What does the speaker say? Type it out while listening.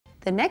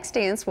The next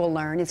dance we'll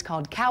learn is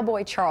called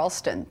Cowboy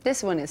Charleston.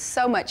 This one is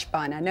so much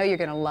fun. I know you're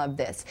going to love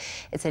this.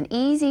 It's an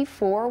easy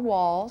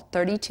 4-wall,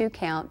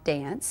 32-count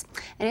dance,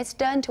 and it's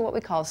done to what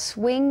we call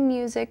swing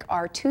music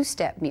or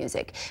two-step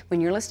music. When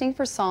you're listening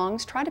for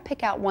songs, try to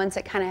pick out ones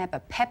that kind of have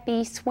a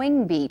peppy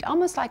swing beat,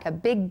 almost like a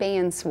big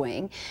band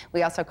swing.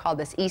 We also call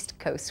this East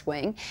Coast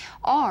swing.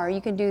 Or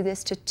you can do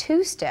this to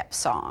two-step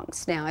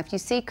songs. Now, if you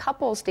see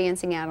couples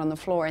dancing out on the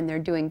floor and they're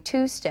doing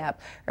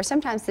two-step, or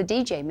sometimes the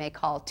DJ may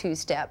call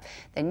two-step,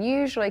 then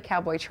usually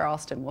Cowboy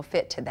Charleston will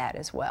fit to that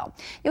as well.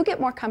 You'll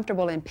get more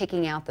comfortable in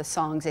picking out the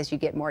songs as you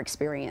get more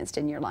experienced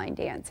in your line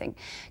dancing.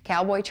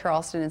 Cowboy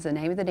Charleston is the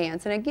name of the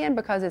dance, and again,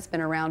 because it's been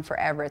around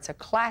forever, it's a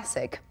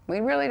classic. We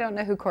really don't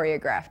know who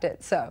choreographed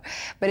it,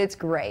 but it's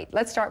great.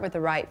 Let's start with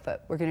the right foot.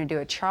 We're going to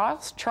do a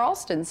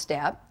Charleston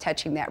step,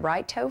 touching that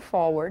right toe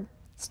forward,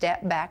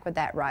 step back with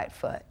that right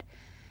foot,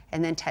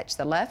 and then touch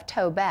the left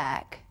toe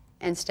back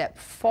and step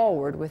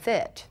forward with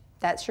it.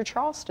 That's your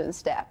Charleston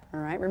step,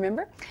 all right,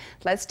 remember?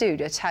 Let's do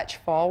to touch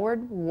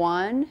forward,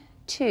 1,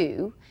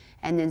 2,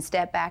 and then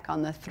step back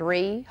on the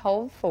 3,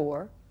 hold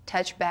 4,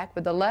 touch back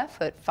with the left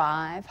foot,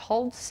 5,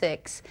 hold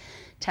 6,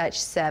 touch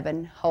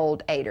 7,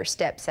 hold 8, or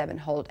step 7,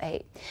 hold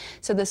 8.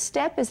 So the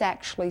step is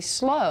actually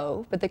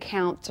slow, but the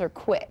counts are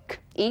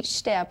quick. Each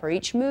step or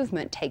each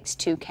movement takes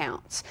 2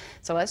 counts.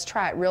 So let's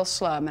try it real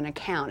slow. I'm going to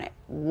count it.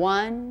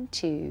 1,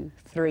 2,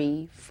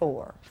 3,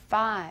 4,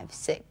 5,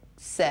 6,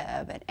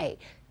 7, 8.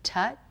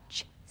 Touch,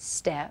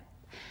 step,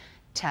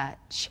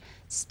 touch,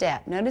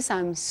 step. Notice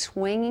I'm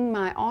swinging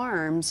my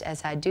arms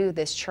as I do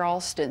this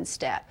Charleston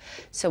step.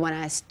 So when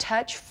I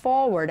touch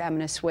forward, I'm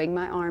going to swing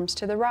my arms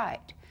to the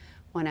right.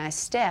 When I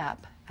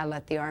step, I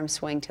let the arms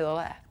swing to the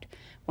left.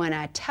 When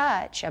I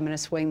touch, I'm going to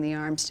swing the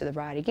arms to the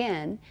right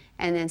again,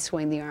 and then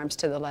swing the arms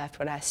to the left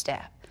when I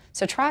step.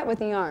 So try it with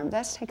the arm.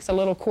 That takes a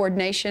little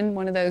coordination,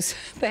 one of those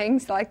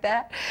things like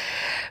that.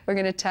 We're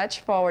going to touch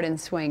forward and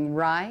swing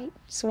right,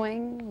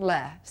 swing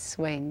left,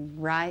 swing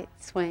right,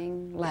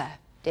 swing left.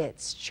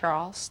 It's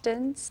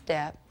Charleston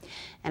step,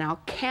 and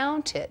I'll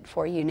count it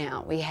for you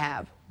now. We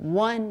have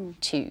 1,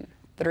 2,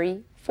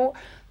 3, 4,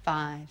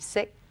 5,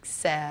 6,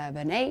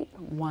 7, 8.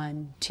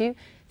 1, 2,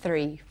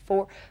 3,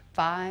 4,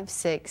 5,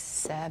 6,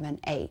 7,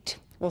 8.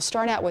 We'll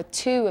start out with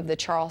 2 of the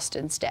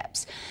Charleston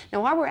steps.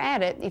 Now while we're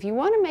at it, if you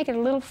want to make it a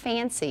little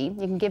fancy,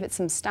 you can give it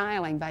some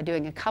styling by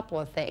doing a couple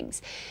of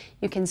things.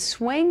 You can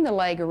swing the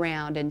leg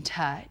around and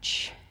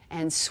touch,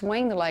 and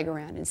swing the leg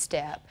around and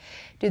step.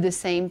 Do the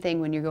same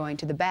thing when you're going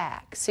to the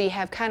back. So you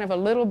have kind of a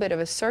little bit of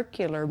a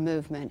circular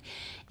movement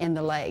in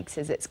the legs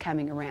as it's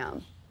coming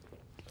around.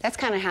 That's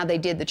kind of how they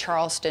did the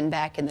Charleston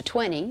back in the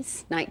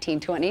 20s,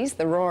 1920s,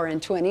 the roaring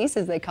 20s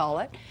as they call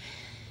it.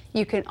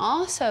 You can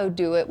also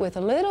do it with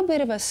a little bit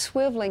of a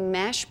swiveling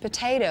mashed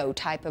potato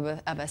type of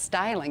a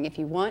styling if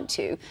you want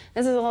to.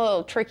 This is a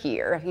little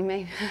trickier. You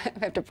may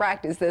have to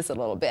practice this a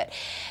little bit.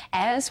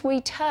 As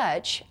we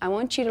touch, I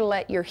want you to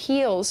let your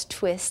heels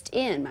twist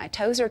in. My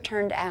toes are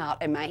turned out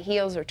and my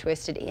heels are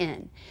twisted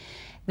in.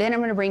 Then I'm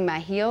going to bring my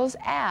heels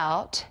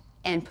out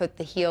and put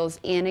the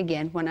heels in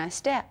again when I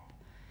step.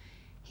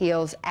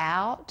 Heels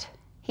out,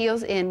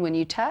 heels in when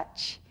you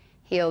touch,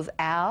 heels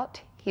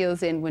out,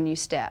 heels in when you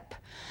step.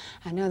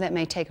 I know that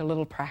may take a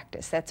little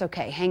practice. That's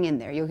okay. Hang in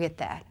there. You'll get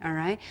that, all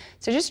right?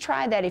 So just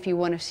try that if you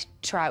want to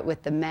try it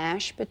with the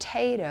mashed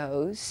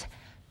potatoes,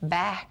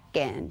 back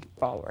and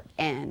forward,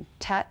 and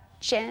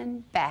touch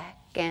and back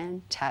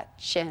and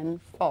touch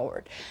and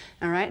forward.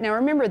 All right? Now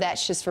remember,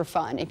 that's just for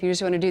fun. If you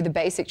just want to do the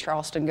basic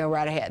Charleston, go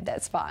right ahead.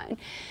 That's fine.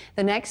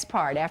 The next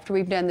part, after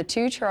we've done the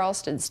 2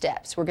 Charleston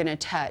steps, we're going to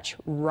touch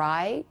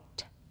right,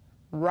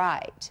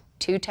 right.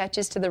 2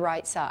 touches to the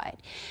right side.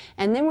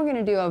 And then we're going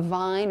to do a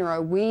vine or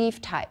a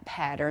weave type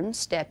pattern,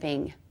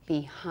 stepping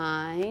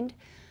behind,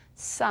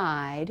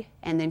 side,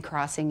 and then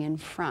crossing in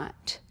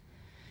front.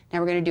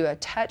 Now we're going to do a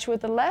touch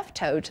with the left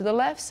toe to the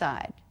left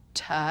side.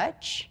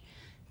 Touch,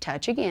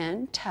 touch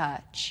again,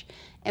 touch.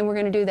 And we're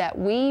going to do that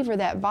weave or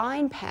that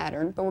vine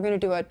pattern, but we're going to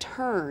do a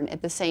turn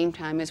at the same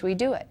time as we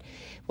do it.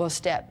 We'll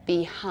step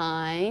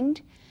behind,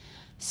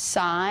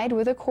 side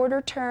with a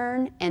quarter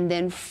turn, and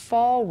then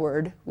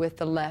forward with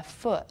the left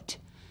foot.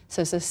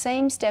 So it's the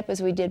same step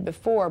as we did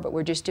before, but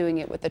we're just doing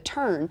it with a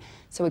turn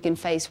so we can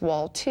face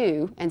wall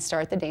 2 and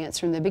start the dance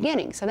from the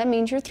beginning. So that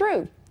means you're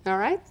through. All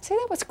right? See,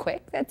 that was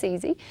quick. That's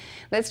easy.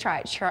 Let's try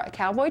it.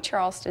 Cowboy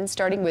Charleston,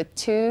 starting with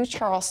 2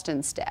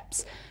 Charleston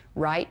steps.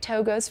 Right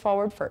toe goes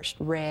forward first.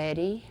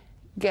 Ready,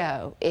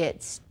 go.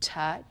 It's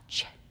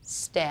touch,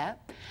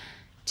 step,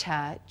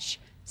 touch,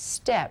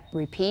 step.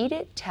 Repeat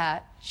it.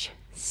 Touch,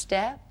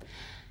 step,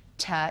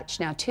 touch.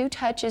 Now 2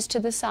 touches to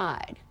the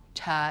side.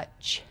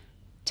 Touch,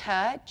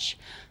 touch,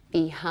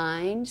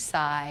 behind,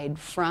 side,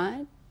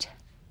 front,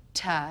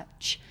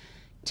 touch,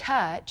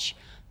 touch,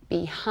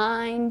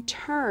 behind,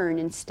 turn,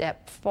 and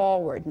step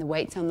forward. And the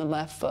weight's on the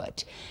left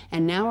foot.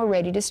 And now we're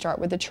ready to start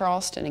with the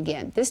Charleston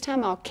again. This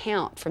time I'll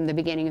count from the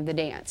beginning of the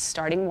dance,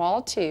 starting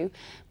wall 2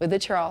 with the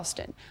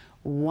Charleston.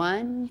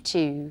 1,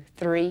 2,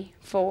 3,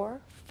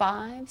 4,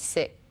 5,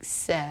 6,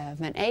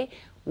 7, 8.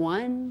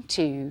 1,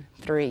 2,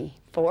 3,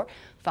 4,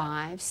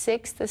 5,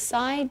 6. The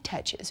side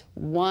touches.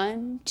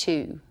 1,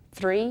 2,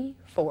 3,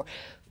 4,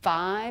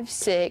 5,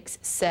 6,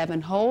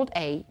 7. Hold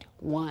 8.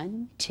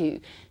 1, 2,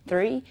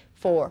 3,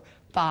 4,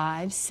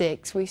 5,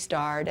 6. We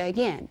start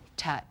again.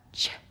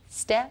 Touch,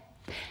 step,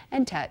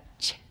 and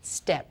touch,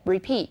 step.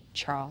 Repeat.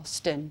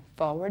 Charleston,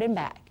 forward and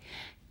back.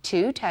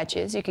 2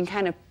 touches. You can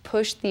kind of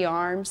push the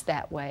arms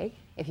that way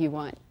if you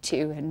want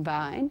to, and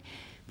vine.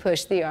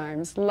 Push the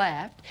arms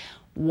left.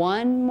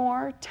 One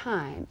more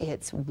time.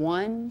 It's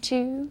 1,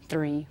 2,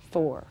 3,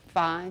 4,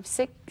 5,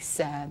 6,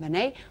 7,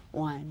 8.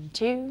 1,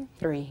 2,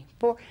 3,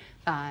 4,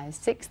 5,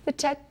 6. The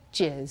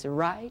touches.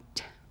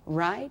 Right,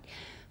 right,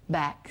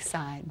 back,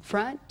 side,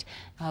 front,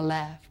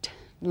 left,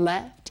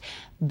 left,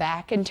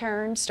 back and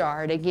turn.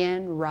 Start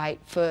again. Right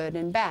foot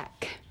and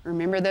back.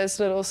 Remember those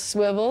little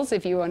swivels?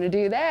 If you want to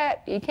do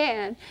that, you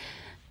can.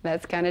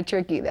 That's kind of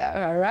tricky though,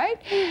 all right?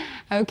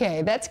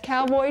 Okay, that's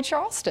Cowboy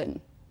Charleston.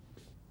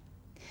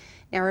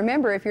 Now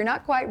remember, if you're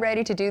not quite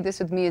ready to do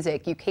this with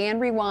music, you can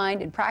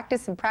rewind and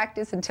practice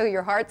until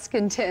your heart's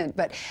content.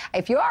 But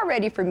if you are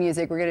ready for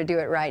music, we're going to do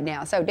it right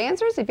now. So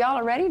dancers, if y'all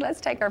are ready,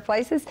 let's take our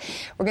places.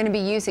 We're going to be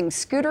using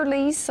Scooter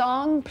Lee's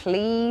song,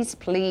 Please,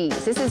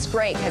 Please. This is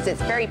great because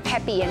it's very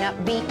peppy and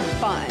upbeat and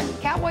fun.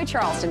 Cowboy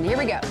Charleston, here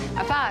we go.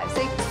 A 5,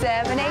 6,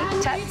 7,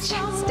 8, touch,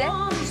 step,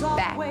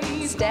 back,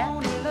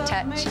 step,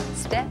 touch,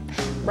 step,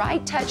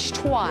 right touch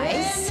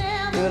twice.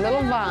 Do a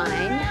little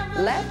vine,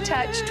 left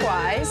touch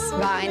twice,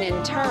 vine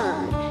and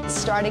turn.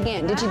 Start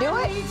again. Did you do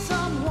it?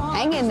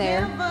 Hang in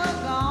there.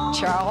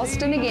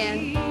 Charleston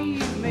again.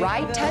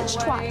 Right touch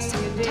twice.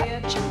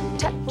 Touch,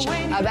 touch.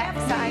 A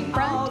backside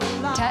front.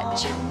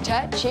 Touch,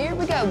 touch. Here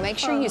we go. Make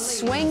sure you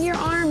swing your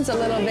arms a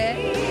little bit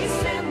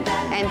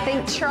and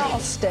think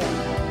Charleston.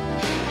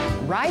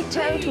 Right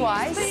toe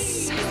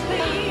twice.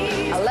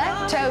 A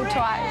left toe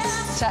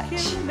twice.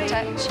 Touch,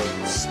 touch.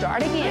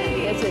 Start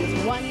again. This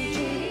is 1,